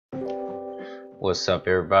What's up,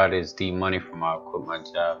 everybody? It's D Money from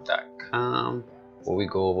IQuitMyJob.com, where we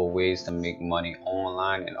go over ways to make money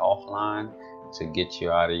online and offline to get you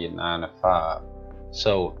out of your 9 to 5.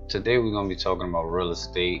 So today we're going to be talking about real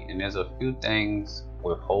estate, and there's a few things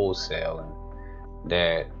with wholesaling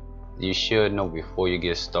that you should know before you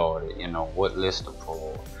get started. You know, what list to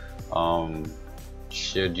pull,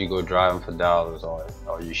 should you go driving for dollars or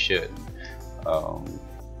you shouldn't,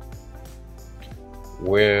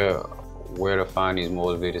 where to find these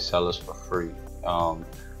motivated sellers for free. We're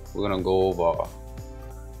gonna go over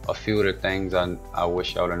a few of the things I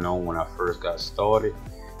wish y'all to know when I first got started,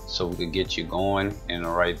 so we could get you going in the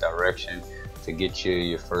right direction to get you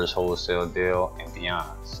your first wholesale deal and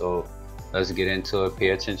beyond. So let's get into it.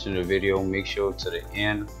 Pay attention to the video, make sure to the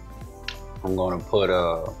end. I'm gonna put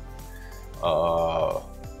a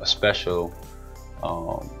special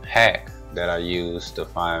hack that I use to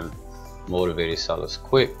find motivated sellers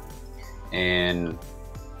quick. And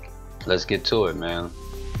let's get to it, man.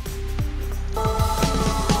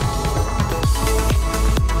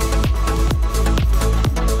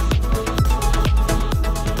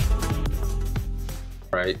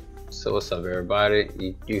 Right, so what's up,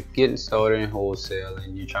 everybody? You're getting started in wholesale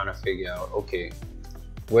and you're trying to figure out, okay,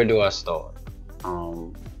 where do I start?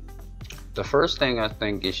 The first thing I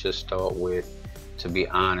think you should start with, to be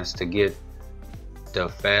honest, to get the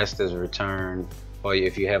fastest return, or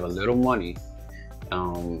if you have a little money,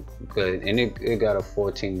 and it got a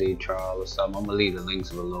 14-day trial or something. I'm gonna leave the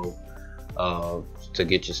links below to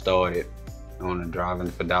get you started on the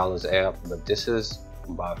Driving for Dollars app. But this is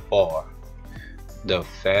by far the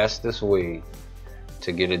fastest way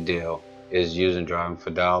to get a deal, is using Driving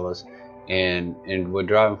for Dollars. And what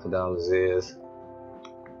Driving for Dollars is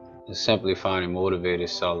simply finding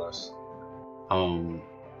motivated sellers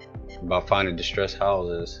by finding distressed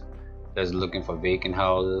houses that's looking for vacant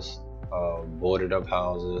houses, boarded up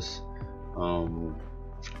houses,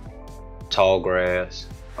 tall grass,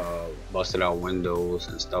 busted out windows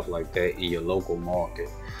and stuff like that in your local market.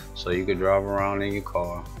 So you could drive around in your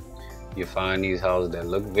car, you find these houses that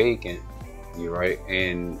look vacant,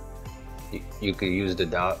 and you could use the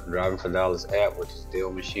Driving for Dollars app, which is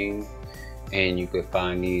Deal Machine, and you could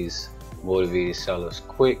find these motivated sellers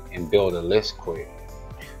quick and build a list quick.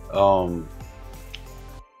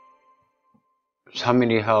 How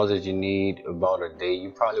many houses you need? About a day.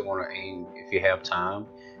 You probably want to aim, if you have time,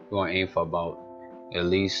 you want to aim for about at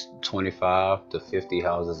least 25 to 50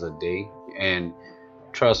 houses a day. And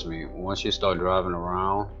trust me, once you start driving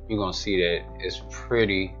around, you're gonna see that it's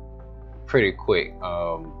pretty quick.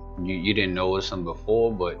 You didn't notice them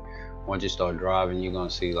before, but once you start driving, you're gonna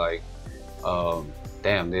see like,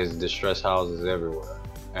 damn, there's distressed houses everywhere.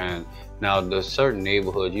 And now there's certain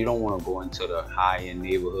neighborhoods, you don't want to go into the high-end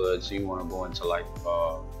neighborhoods. You want to go into like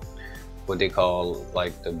what they call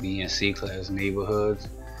like the B and C class neighborhoods.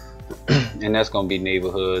 And that's going to be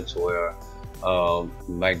neighborhoods where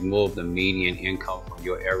like more of the median income from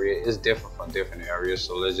your area is different from different areas.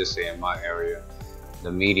 So let's just say in my area,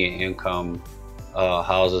 the median income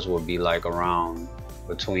houses will be like around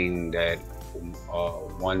between that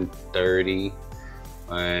 130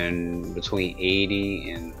 and between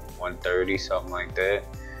 80 and 130, something like that.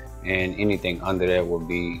 And anything under that would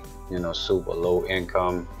be, you know, super low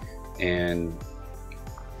income, and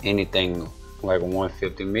anything like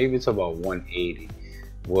 150, maybe it's about 180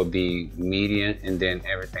 would be median, and then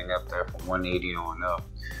everything up there from 180 on up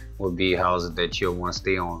would be houses that you'll want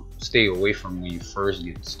to stay away from when you first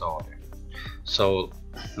get started. So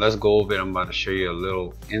let's go over it. I'm about to show you a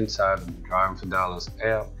little inside of the Driving for Dollars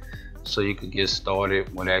app, so you could get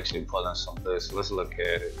started with actually pulling some lists. Let's look at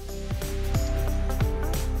it.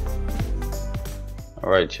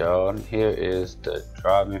 Alright, y'all, here is the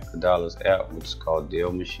Driving for Dollars app, which is called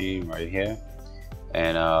Deal Machine right here.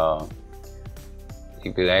 And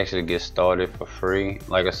you could actually get started for free.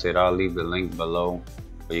 Like I said, I'll leave the link below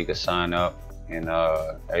where you can sign up and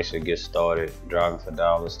actually get started driving for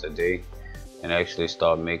dollars today, and actually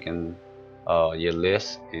start making your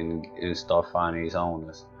list and start finding these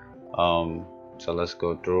owners. So let's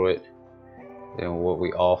go through it. Then what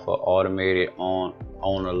we offer: automated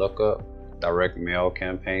owner lookup, direct mail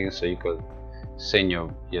campaign, so you could send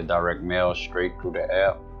your direct mail straight through the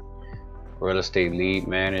app. Real estate lead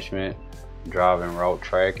management, driving route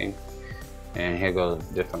tracking, and here goes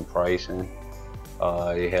different pricing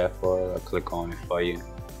you have for it. I'll click on it for you.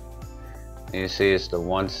 And you see it's the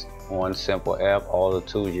one simple app, all the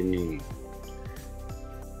tools you need.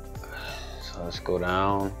 So let's go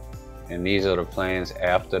down, and these are the plans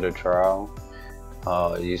after the trial.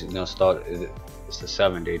 You're gonna start, it's a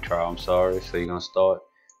 7-day trial, I'm sorry. So you're gonna start,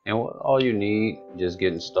 and all you need, just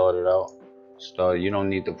getting started out. started. You don't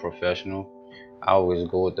need the professional. I always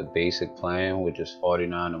go with the basic plan, which is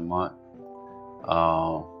 $49 a month.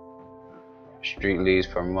 Um, Street leads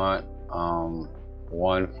per month.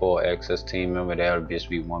 One full access team member, that would just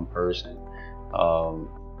be one person. Um,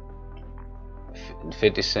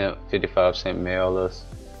 50 cent, 55 cent mailers.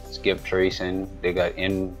 Skip tracing. They got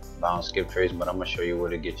inbound skip tracing, but I'm gonna show you where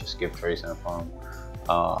to get your skip tracing from.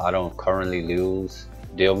 I don't currently use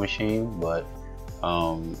Deal Machine, but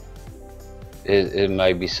it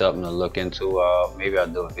might be something to look into. Maybe I'll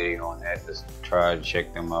do a video on that, just try to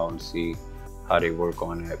check them out and see how they work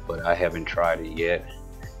on that, but I haven't tried it yet.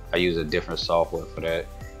 I use a different software for that,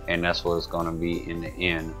 and that's what it's gonna be in the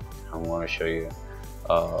end. I want to show you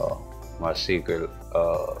my secret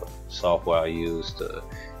software I use to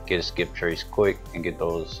get a skip trace quick and get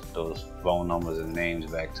those phone numbers and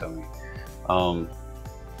names back to me.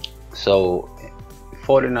 So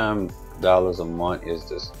 $49 a month is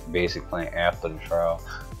this basic plan after the trial,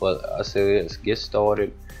 but I say this: get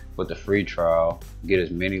started with the free trial, get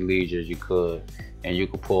as many leads as you could, and you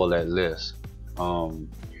can pull that list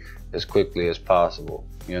as quickly as possible.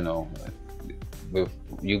 You know,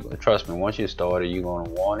 trust me, once you started, you're gonna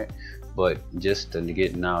want it. But just to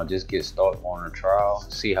get started on a trial,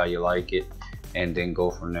 see how you like it, and then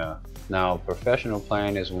go from there. Now, professional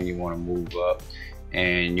plan is when you want to move up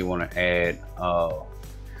and you want to add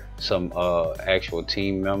some actual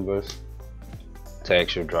team members to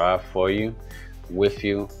actually drive for you, with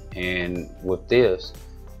you. And with this,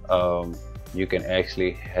 you can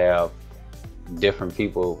actually have different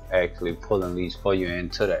people actually pulling leads for you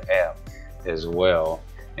into the app as well.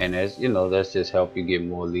 And as you know, that's just help you get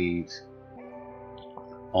more leads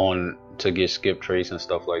on to get skip trace and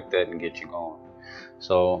stuff like that and get you going.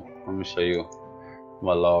 So let me show you. I'm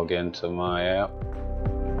gonna log into my app.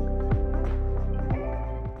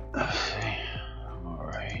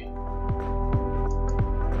 Alright,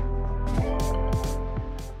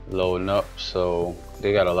 loading up. So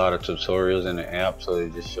they got a lot of tutorials in the app, so they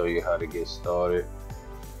just show you how to get started.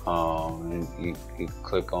 And you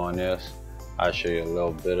click on this, I'll show you a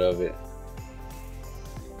little bit of it.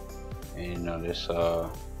 And you know, this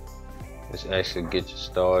actually get you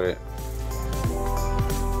started.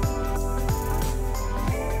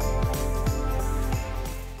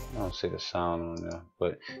 I don't see the sound on there,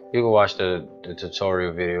 but you can watch the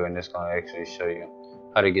tutorial video, and it's gonna actually show you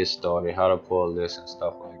how to get started, how to pull a list and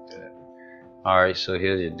stuff like that. Alright, so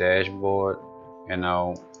here's your dashboard, and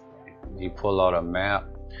now you pull out a map.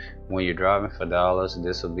 When you're driving for dollars,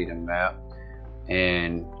 this will be the map.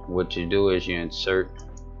 And what you do is you insert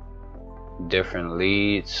different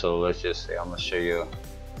leads. So let's just say I'm gonna show you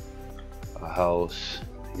a house.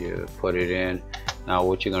 You put it in. Now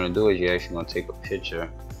what you're gonna do is you're actually gonna take a picture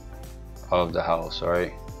of the house,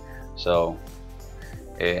 right? So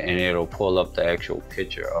and it'll pull up the actual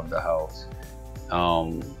picture of the house.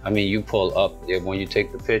 I mean, you pull up when you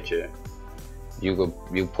take the picture,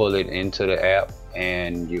 you pull it into the app,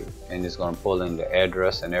 and it's gonna pull in the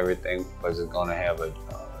address and everything, because it's gonna have a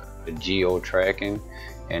geo tracking,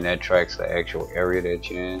 and that tracks the actual area that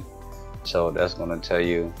you're in. So that's gonna tell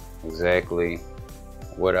you exactly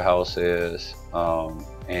where the house is,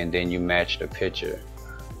 and then you match the picture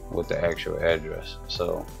with the actual address.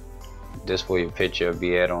 So this where your picture will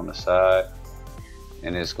be at on the side,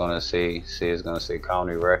 and it's gonna say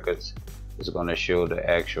county records. It's gonna show the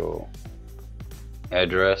actual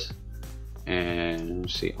address, and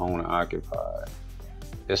see owner occupied.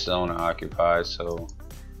 This is owner occupied, so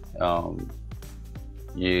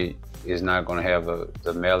it's not going to have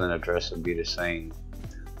the mailing address will be the same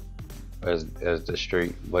as the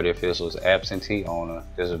street. But if this was absentee owner,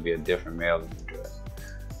 this would be a different mailing address.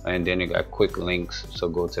 And then it got quick links, so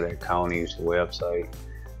go to that county's website,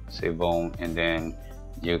 say boom, and then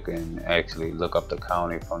you can actually look up the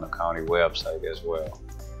county from the county website as well.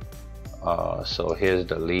 So here's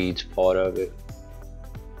the leads part of it.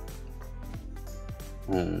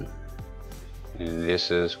 And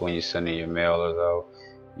this is when you're sending your mailers out.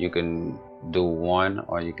 You can do one,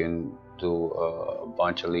 or you can do a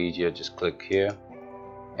bunch of leads. You just click here,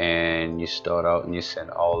 and you start out and you send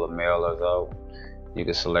all the mailers out. You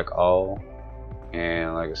can select all,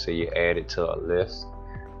 and like I said, you add it to a list.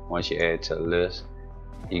 Once you add it to a list,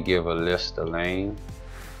 you give a list a name,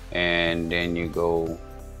 and then you go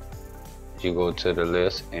to the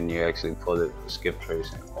list and you actually pull it with skip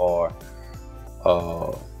tracing. Or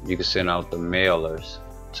you can send out the mailers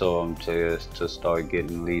to them to start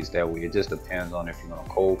getting leads that way. It just depends on if you're gonna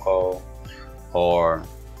cold call or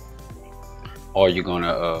you're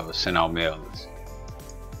gonna send out mailers.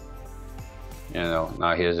 You know,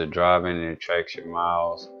 now here's the driving, and it tracks your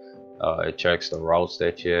miles. It tracks the routes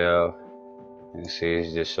that you have. And see,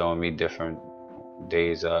 it's just showing me different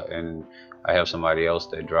days and I have somebody else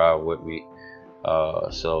that drive with me.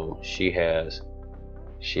 So she has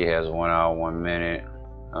 1 hour 1 minute,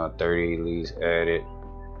 30 leads added.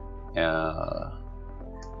 And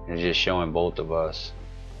it's just showing both of us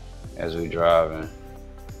as we driving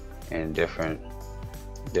in different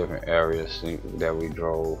areas that we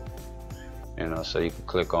drove. So you can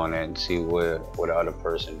click on that and see where the other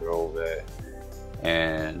person drove at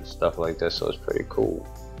and stuff like that. So it's pretty cool.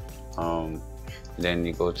 Then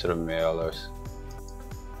you go to the mailers,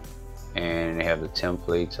 and they have the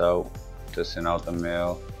templates out to send out the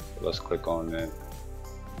mail. So let's click on that.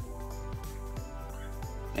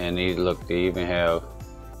 And they even have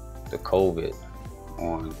the COVID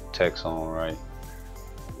on text on, right?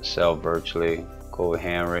 Sell virtually, code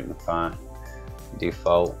handwritten font,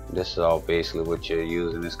 default. This is all basically what you're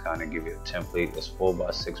using. This kind of give you a template. It's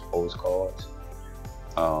 4x6 postcards.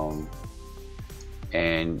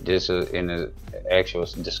 And this is in the actual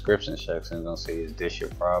description section. It's gonna say, is this your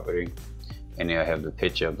property? And they'll have the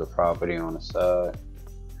picture of the property on the side.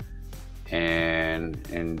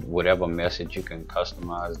 And whatever message, you can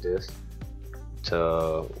customize this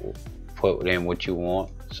to put in what you want.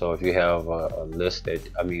 So if you have a list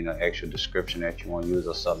an actual description that you want to use,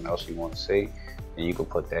 or something else you want to say, then you can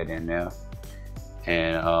put that in there.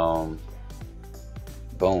 And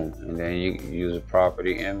boom, and then you use a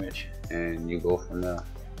property image and you go from there,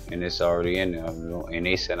 and it's already in there. And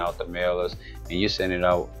they send out the mailers, and you send it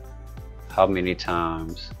out how many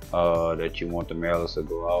times that you want the mailers to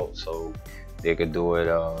go out. So they could do it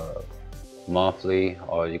monthly,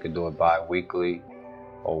 or you could do it bi-weekly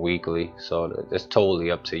or weekly. So that's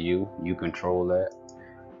totally up to you. You control that.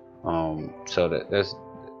 So that's,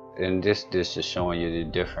 and this is showing you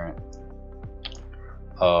the different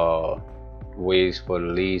ways for the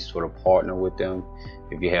leads to partner with them.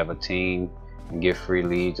 If you have a team, and get free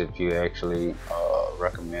leads if you actually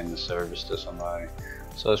recommend the service to somebody.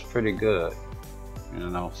 So it's pretty good,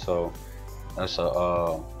 so that's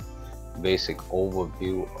a basic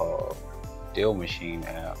overview of Deal Machine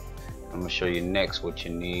app. I'm gonna show you next what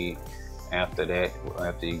you need after that,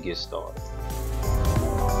 after you get started.